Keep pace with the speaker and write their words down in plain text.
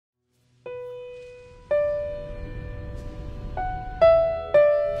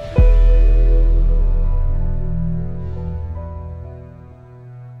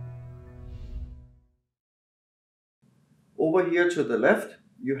here to the left,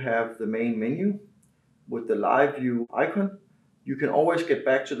 you have the main menu with the live view icon. You can always get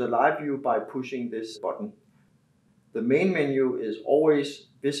back to the live view by pushing this button. The main menu is always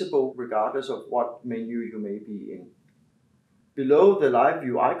visible regardless of what menu you may be in. Below the live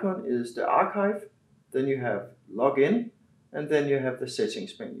view icon is the archive, then you have login, and then you have the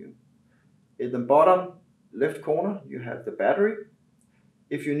settings menu. In the bottom left corner, you have the battery.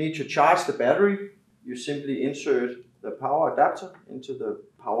 If you need to charge the battery, you simply insert the power adapter into the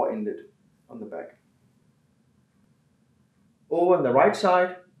power inlet on the back. Over on the right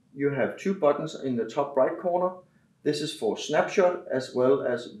side, you have two buttons in the top right corner. This is for snapshot as well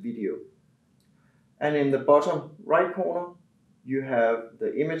as video. And in the bottom right corner, you have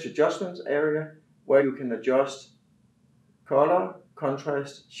the image adjustments area where you can adjust color,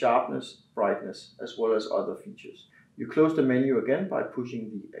 contrast, sharpness, brightness, as well as other features. You close the menu again by pushing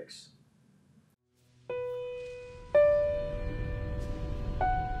the X.